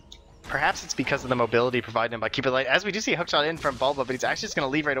perhaps it's because of the mobility provided by Keep It Light. As we do see a hookshot in from Bulba, but he's actually just going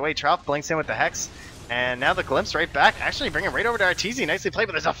to leave right away. Trout blinks in with the Hex, and now the Glimpse right back, actually bringing right over to Arteezy. Nicely played,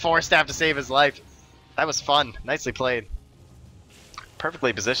 but there's a force staff to save his life. That was fun. Nicely played.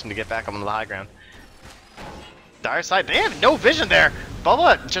 Perfectly positioned to get back on the high ground. Dire side, they have no vision there.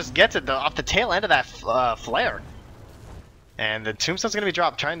 Bulba just gets it off the tail end of that flare. And the Tombstone's going to be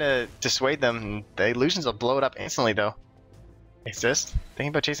dropped, trying to dissuade them. The illusions will blow it up instantly, though. Exist? Thinking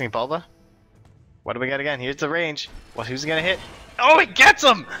about chasing Bulba? What do we got again? Here's the range. Well, who's going to hit? Oh, he gets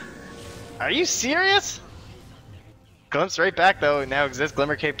him! Are you serious? Glimpse right back, though. Now Exist,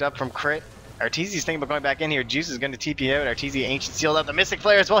 Glimmer caped up from Crit. Arteezy's thinking about going back in here. Juice is going to TP out. Arteezy Ancient sealed up the Mystic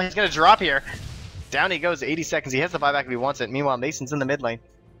Flare as well. He's going to drop here. Down he goes, 80 seconds. He has the buyback if he wants it. Meanwhile, Mason's in the mid lane,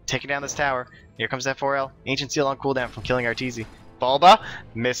 taking down this tower. Here comes F4L. Ancient Seal on cooldown from killing Arteezy. Bulba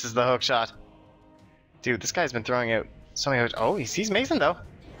misses the hook shot. Dude, this guy's been throwing out so many hooks. Oh, he sees Mason, though.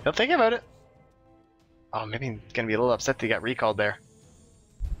 He'll think about it. Oh, maybe he's going to be a little upset that he got recalled there.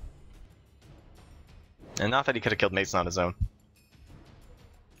 And not that he could have killed Mason on his own.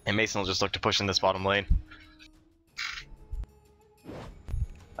 And Mason will just look to push in this bottom lane.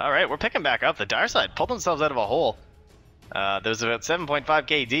 Alright, we're picking back up. The Dire side pulled themselves out of a hole. There's about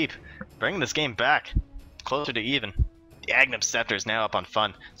 7.5k deep. Bringing this game back closer to even. The Agnum Scepter is now up on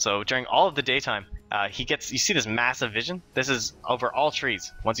Fun. So during all of the daytime, you see this massive vision? This is over all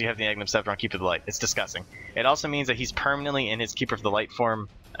trees once you have the Agnum Scepter on Keeper of the Light. It's disgusting. It also means that he's permanently in his Keeper of the Light form,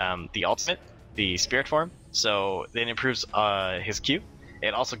 the ultimate, the Spirit form. So it improves his Q.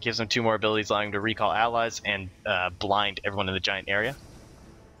 It also gives him 2 more abilities, allowing him to recall allies and blind everyone in the giant area.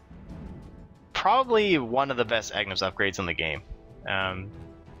 Probably one of the best Agnum's upgrades in the game.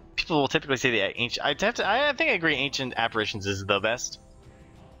 People will typically say the ancient. I think I agree. Ancient Apparitions is the best.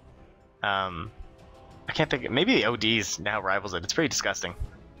 I can't think. Maybe the ODs now rivals it. It's pretty disgusting.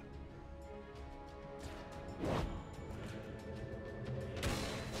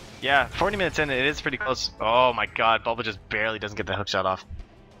 Yeah, 40 minutes in, it is pretty close. Oh my god, Bulba just barely doesn't get the hook shot off.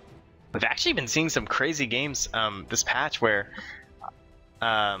 We've actually been seeing some crazy games this patch where,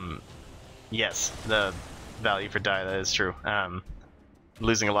 yes, the value for die, that is true.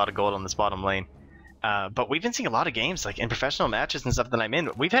 Losing a lot of gold on this bottom lane. But we've been seeing a lot of games, like in professional matches and stuff that I'm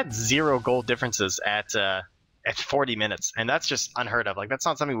in, we've had 0 gold differences at 40 minutes, and that's just unheard of. Like, that's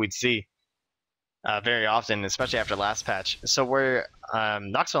not something we'd see very often, especially after last patch. So we're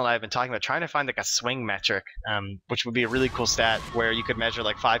Knoxville and I have been talking about trying to find like a swing metric, which would be a really cool stat where you could measure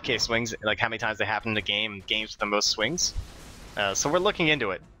like 5k swings, like how many times they happen in the game, games with the most swings. So we're looking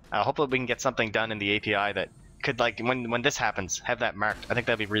into it. Hopefully we can get something done in the API that could, like, when this happens, have that marked. I think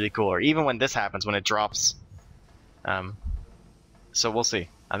that'd be really cool. Or even when this happens, when it drops. So we'll see.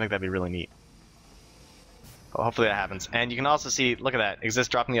 I think that'd be really neat. Well, hopefully that happens. And you can also see, look at that,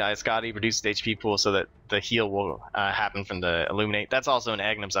 exist dropping the Iascati, reduced HP pool so that the heal will happen from the Illuminate. That's also an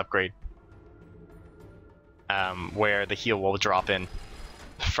Agnum's upgrade, where the heal will drop in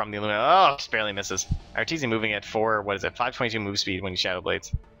from the Illuminate. Oh, just barely misses. Arteezy moving at 522 move speed when he Shadow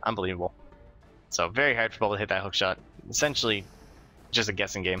Blades. Unbelievable. So very hard for people to hit that hook shot. Essentially, just a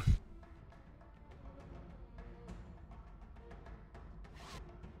guessing game.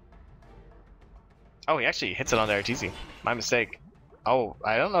 Oh, he actually hits it on the Arteezy. My mistake. Oh,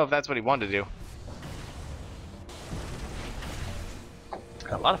 I don't know if that's what he wanted to do.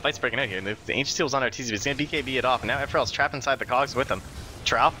 A lot of fights breaking out here. The Ancient Seal's on Arteezy, but he's going to BKB it off. And now FPL's trapped inside the cogs with him.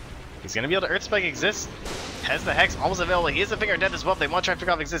 Trout, he's going to be able to Earth Spike exist. Has the Hex almost available. He is a Finger of Death as well. If they want to try to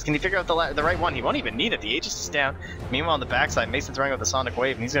figure out if exist, can he figure out the right one? He won't even need it. The Aegis is down. Meanwhile, on the backside, Mason throwing out the Sonic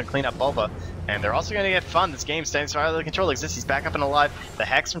Wave, and he's going to clean up Bulba. And they're also going to get fun. This game standing out of the control exists. He's back up and alive. The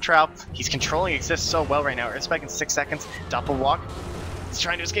Hex from Trout. He's controlling exists so well right now. Earth Spike in 6 seconds. Doppel walk. He's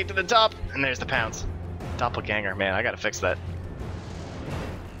trying to escape to the top. And there's the pounce. Doppelganger. Man, I got to fix that.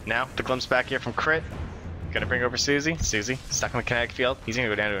 Now, the glimpse back here from Crit. Gonna bring over Susie. Susie, stuck in the kinetic field. He's gonna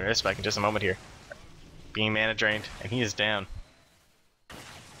go down to an Earth Spike in just a moment here. Being mana drained, and he is down.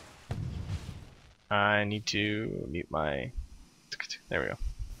 I need to mute my... There we go.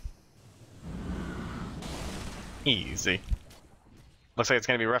 Easy. Looks like it's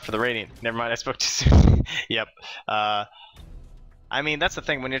gonna be rough for the Radiant. Never mind, I spoke too soon. Yep. I mean, that's the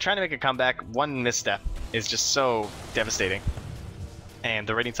thing. When you're trying to make a comeback, one misstep is just so devastating. And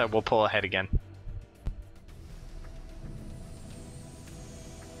the Radiant side will pull ahead again.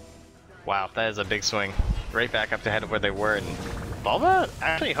 Wow, that is a big swing. Right back up to head of where they were, and Bulba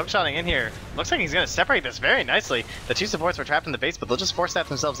actually hookshotting in here. Looks like he's going to separate this very nicely. The 2 supports were trapped in the base, but they'll just force that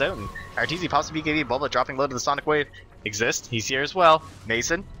themselves out, and Arteezy possibly BKB, Bulba dropping low to the Sonic Wave. Exist, he's here as well.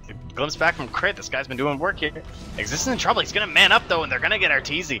 Mason, glimpse back from Crit. This guy's been doing work here. Exist is in trouble. He's going to man up, though, and they're going to get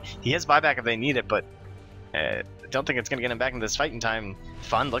Arteezy. He has buyback if they need it, but I don't think it's going to get him back into this fight in time.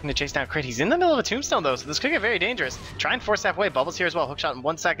 Fun, looking to chase down Crit. He's in the middle of a tombstone, though, so this could get very dangerous. Try and force halfway. Bulba's here as well. Hookshot in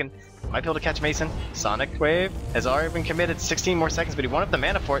 1 second. Might be able to catch Mason. Sonic Wave has already been committed. 16 more seconds, but he won't have the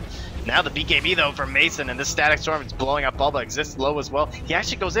mana for it. Now the BKB, though, from Mason, and this Static Storm is blowing up Bulba. Exists low as well. He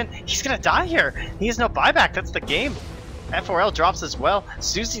actually goes in. He's going to die here. He has no buyback. That's the game. F4L drops as well.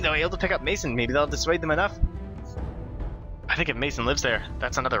 Susie, though, able to pick up Mason. Maybe they'll dissuade them enough. I think if Mason lives there,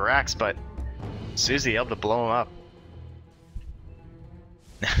 that's another Rax, but Susie able to blow him up.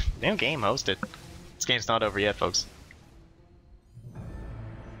 New game hosted. This game's not over yet, folks.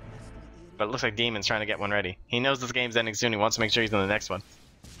 But it looks like Demon's trying to get one ready. He knows this game's ending soon. He wants to make sure he's in the next one.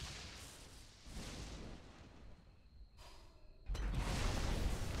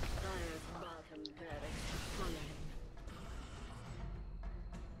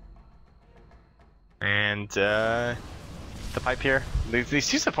 And the pipe here. These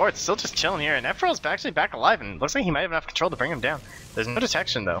 2 supports still just chilling here, and Efrel's actually back alive, and looks like he might have enough control to bring him down. There's no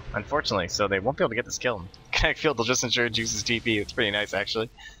detection though, unfortunately, so they won't be able to get this kill. Kinetic Field will just ensure Juice's TP. It's pretty nice actually.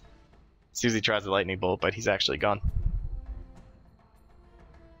 Susie tries the lightning bolt, but he's actually gone.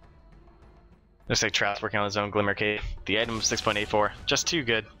 Looks like Trout's working on his own Glimmer Cape. The item of 6.84, just too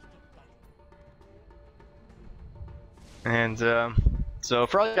good. And so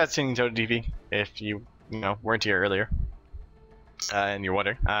for all you guys tuning Dota TV, if you weren't here earlier, and you're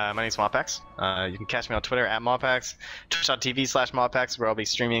wondering, my name's Mawpax. You can catch me on Twitter at Mawpax, twitch.tv/Mawpax, where I'll be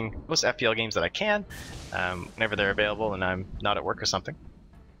streaming most FPL games that I can, whenever they're available and I'm not at work or something.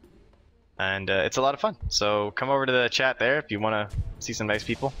 And it's a lot of fun. So come over to the chat there if you want to see some nice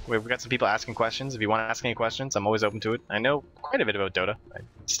people. We've got some people asking questions. If you want to ask any questions, I'm always open to it. I know quite a bit about Dota. I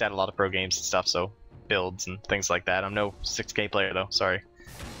stat a lot of pro games and stuff, so builds and things like that. I'm no 6K player though, sorry.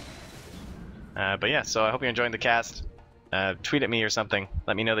 But yeah, so I hope you're enjoying the cast. Tweet at me or something.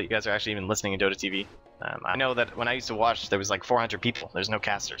 Let me know that you guys are actually even listening in Dota TV. I know that when I used to watch, there was like 400 people. There's no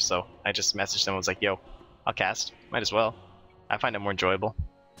casters, so I just messaged them and was like, yo, I'll cast. Might as well. I find it more enjoyable.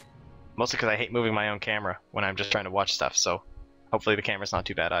 Mostly because I hate moving my own camera when I'm just trying to watch stuff, so hopefully the camera's not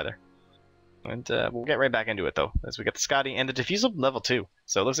too bad either. And we'll get right back into it though, as we get the Scotty and the Diffusal level 2.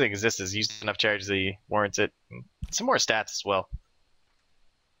 So it looks like Exist has used enough charge that he warrants it. Some more stats as well.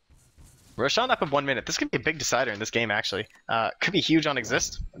 Roshan up in 1 minute. This could be a big decider in this game actually. Could be huge on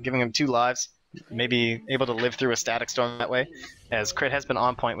Exist, giving him 2 lives. Maybe able to live through a static storm that way, as Crit has been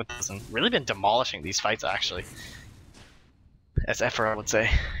on point with this and really been demolishing these fights actually. As FPL would say,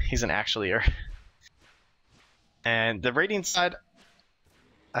 he's an actuallyer. And the Radiant side,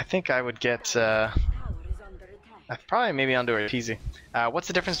 I think I would get, I'd probably maybe onto Arteezy. What's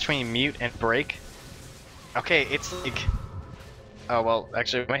the difference between mute and break? Okay, it's like, oh well,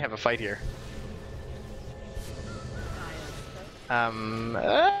 actually we might have a fight here.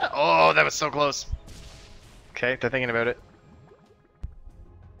 Oh, that was so close. Okay, they're thinking about it.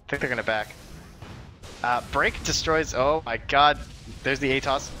 I think they're gonna back. Break destroys, oh my god, there's the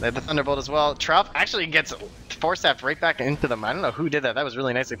Atos, the Thunderbolt as well. Trop actually gets force-staffed right back into them. I don't know who did that, that was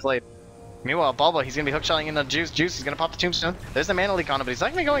really nicely played. Meanwhile, Bulba, he's going to be hookshotting in on Juice. Juice is going to pop the Tombstone. There's the Mana Leak on him, but he's not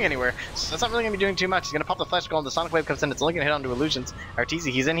going to be going anywhere. So that's not really going to be doing too much. He's going to pop the Flash Golem. The Sonic Wave comes in. It's only going to hit onto Illusions.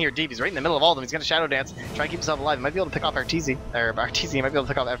 Arteezy, he's in here deep. He's right in the middle of all of them. He's going to Shadow Dance. Try and keep himself alive. He might be able to pick off Arteezy. Or Arteezy, he might be able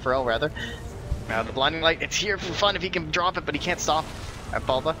to pick off FPL rather. Now the Blinding Light, it's here for fun if he can drop it, but he can't stop.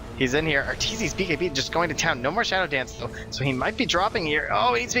 Bulba, he's in here. Arteezy's BKB just going to town. No more Shadow Dance though. So he might be dropping here.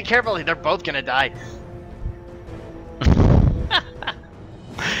 Oh, he needs to be careful. They're both going to die.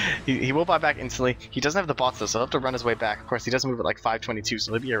 He will buy back instantly. He doesn't have the bots though, so he'll have to run his way back. Of course, he doesn't move at like 522,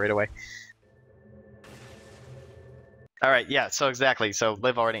 so he'll be here right away. Alright, yeah, so exactly. So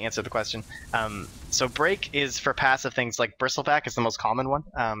Liv already answered the question. So Break is for passive things like Bristleback is the most common one.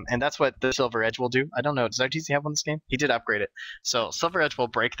 And that's what the Silver Edge will do. I don't know, does Arteezy have one in this game? He did upgrade it. So Silver Edge will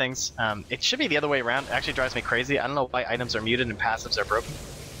break things. It should be the other way around. It actually drives me crazy. I don't know why items are muted and passives are broken.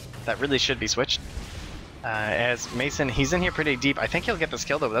 That really should be switched. As Mason, he's in here pretty deep. I think he'll get this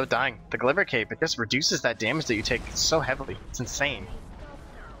kill though without dying. The Glimmer Cape, it just reduces that damage that you take so heavily. It's insane.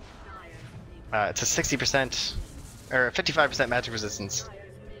 It's a 60% or 55% magic resistance.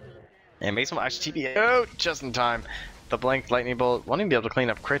 And Mason will actually TP out just in time. The Blink Lightning Bolt won't even be able to clean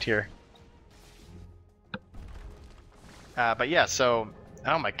up Crit here. But yeah, so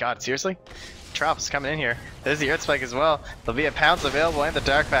oh my god, seriously? Troup's coming in here. There's the Earth Spike as well. There'll be a Pounce available and the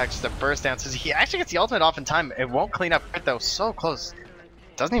Dark Pack just to burst down. So he actually gets the ultimate off in time. It won't clean up Crit though. So close.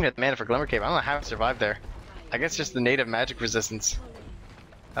 Doesn't even have the mana for Glimmer Cape. I don't know how it survived there. I guess just the native magic resistance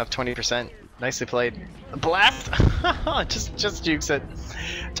of 20%. Nicely played. Blast! just jukes it.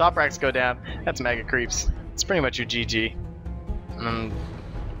 Top racks go down. That's mega creeps. It's pretty much your GG.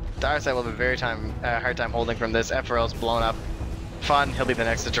 Dire Side will have a very hard time holding from this. FRL's blown up. Fun. He'll be the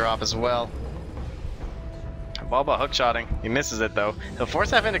next to drop as well. Bulba hookshotting. He misses it though. He'll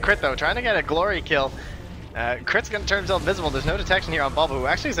force F into Crit though, trying to get a glory kill. Crit's gonna turn himself invisible. There's no detection here on Bulba, who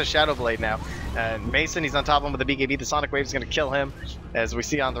actually is a Shadow Blade now. And Mason, he's on top of him with the BKB. The Sonic Wave is gonna kill him. As we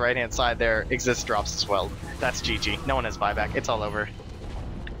see on the right hand side there, Exist drops as well. That's GG. No one has buyback. It's all over.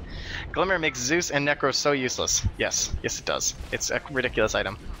 Glimmer makes Zeus and Necro so useless. Yes, yes it does. It's a ridiculous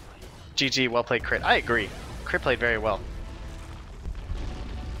item. GG, well played Crit. I agree. Crit played very well.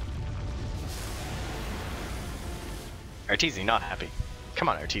 Arteezy not happy. Come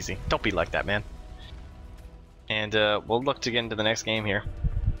on, Arteezy. Don't be like that, man. And we'll look to get into the next game here.